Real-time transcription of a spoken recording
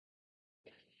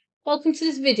Welcome to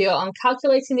this video on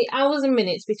calculating the hours and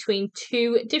minutes between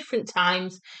two different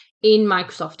times in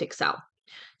Microsoft Excel.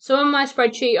 So on my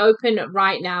spreadsheet open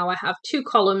right now, I have two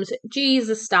columns. G is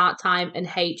the start time and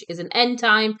H is an end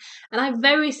time. And I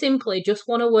very simply just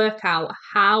want to work out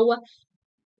how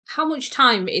much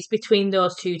time is between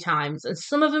those two times. And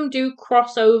some of them do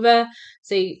cross over.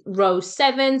 Say row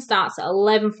 7 starts at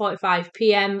 11:45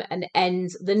 p.m. and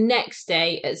ends the next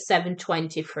day at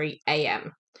 7:23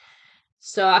 a.m.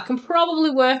 So I can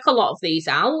probably work a lot of these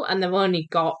out, and they've only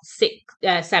got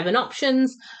 7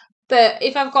 options. But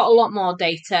if I've got a lot more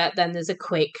data, then there's a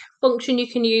quick function you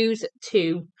can use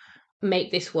to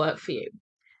make this work for you.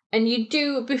 And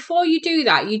before you do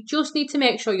that, you just need to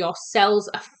make sure your cells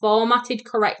are formatted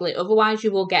correctly, otherwise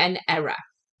you will get an error.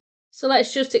 So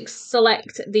let's just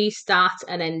select the start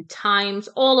and end times,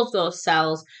 all of those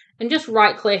cells, and just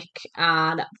right click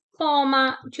and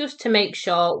format just to make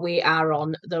sure we are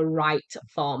on the right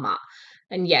format.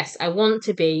 And yes, I want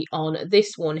to be on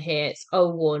this one here. It's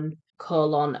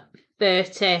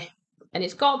 01:30 and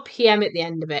it's got PM at the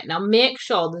end of it. Now make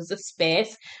sure there's a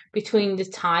space between the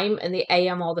time and the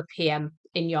AM or the PM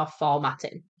in your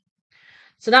formatting.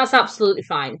 So that's absolutely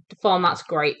fine. The format's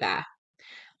great there.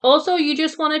 Also, you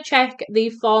just want to check the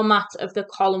format of the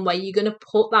column where you're going to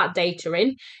put that data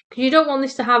in, because you don't want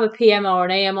this to have a PM or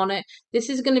an AM on it. This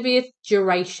is going to be a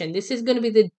duration. This is going to be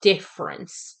the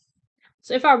difference.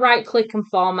 So if I right click and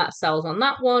format cells on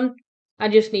that one, I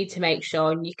just need to make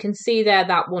sure, and you can see there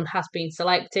that one has been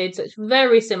selected. So it's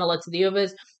very similar to the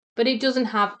others, but it doesn't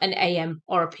have an AM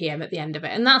or a PM at the end of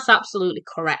it. And that's absolutely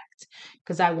correct,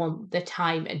 because I want the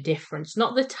time and difference,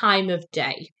 not the time of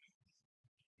day.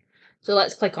 So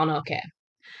let's click on OK.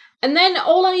 And then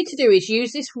all I need to do is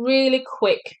use this really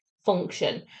quick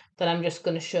function that I'm just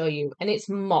going to show you, and it's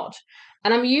mod.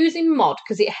 And I'm using mod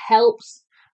because it helps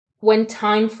when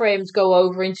time frames go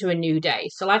over into a new day.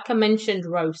 So like I mentioned,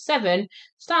 row 7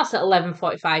 starts at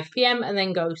 11:45 p.m. and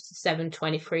then goes to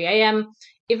 7:23 a.m.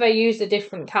 If I use a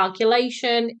different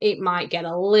calculation, it might get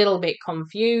a little bit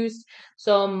confused.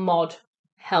 So mod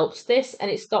helps this,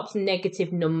 and it stops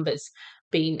negative numbers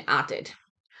being added.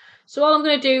 So all I'm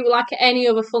going to do, like any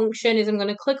other function, is I'm going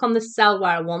to click on the cell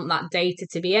where I want that data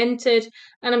to be entered,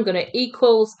 and I'm going to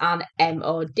equals and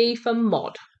mod for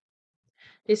mod.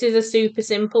 This is a super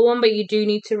simple one, but you do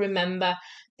need to remember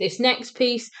this next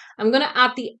piece. I'm going to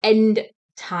add the end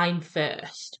time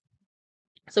first.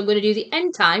 So I'm going to do the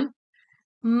end time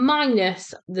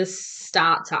minus the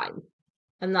start time,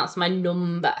 and that's my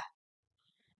number.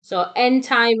 So end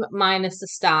time minus the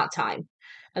start time.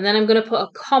 And then I'm going to put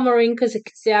a comma in because you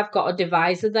can see I've got a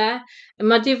divisor there. And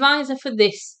my divisor for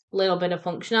this little bit of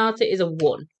functionality is a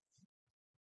 1.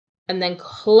 And then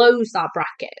close that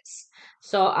brackets.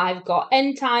 So I've got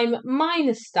end time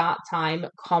minus start time,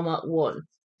 comma 1.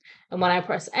 And when I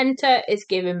press enter, it's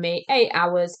giving me 8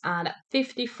 hours and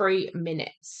 53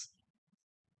 minutes.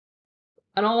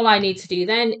 And all I need to do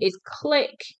then is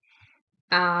click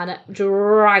and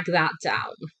drag that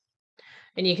down.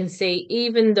 And you can see,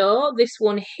 even though this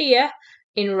one here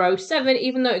in row 7,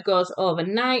 even though it goes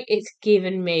overnight, it's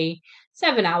given me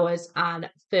 7 hours and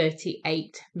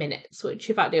 38 minutes, which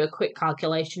if I do a quick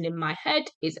calculation in my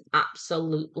head is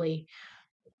absolutely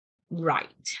right.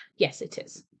 Yes, it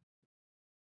is.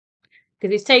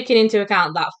 Because it's taken into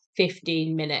account that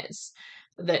 15 minutes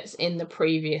that's in the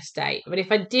previous day. But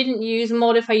if I didn't use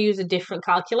mod, if I use a different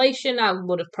calculation, I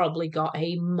would have probably got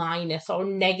a minus or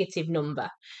negative number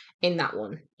in that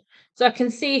one. So I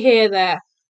can see here that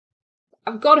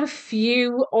I've got a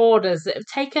few orders that have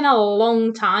taken a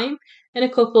long time and a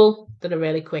couple that are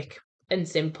really quick and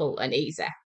simple and easy.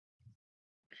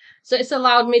 So it's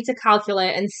allowed me to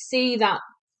calculate and see that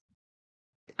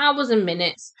hours and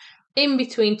minutes in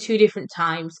between two different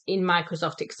times in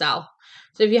Microsoft Excel.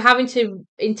 So if you're having to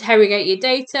interrogate your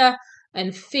data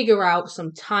and figure out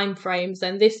some time frames,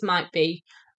 then this might be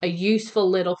a useful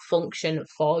little function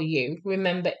for you.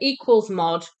 Remember, equals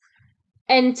mod,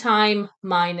 end time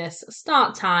minus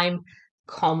start time,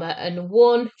 comma and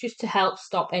 1, just to help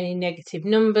stop any negative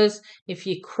numbers if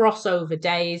you cross over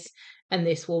days, and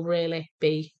this will really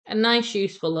be a nice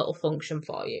useful little function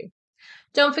for you.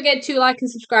 Don't forget to like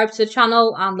and subscribe to the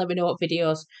channel and let me know what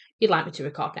videos you'd like me to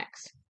record next.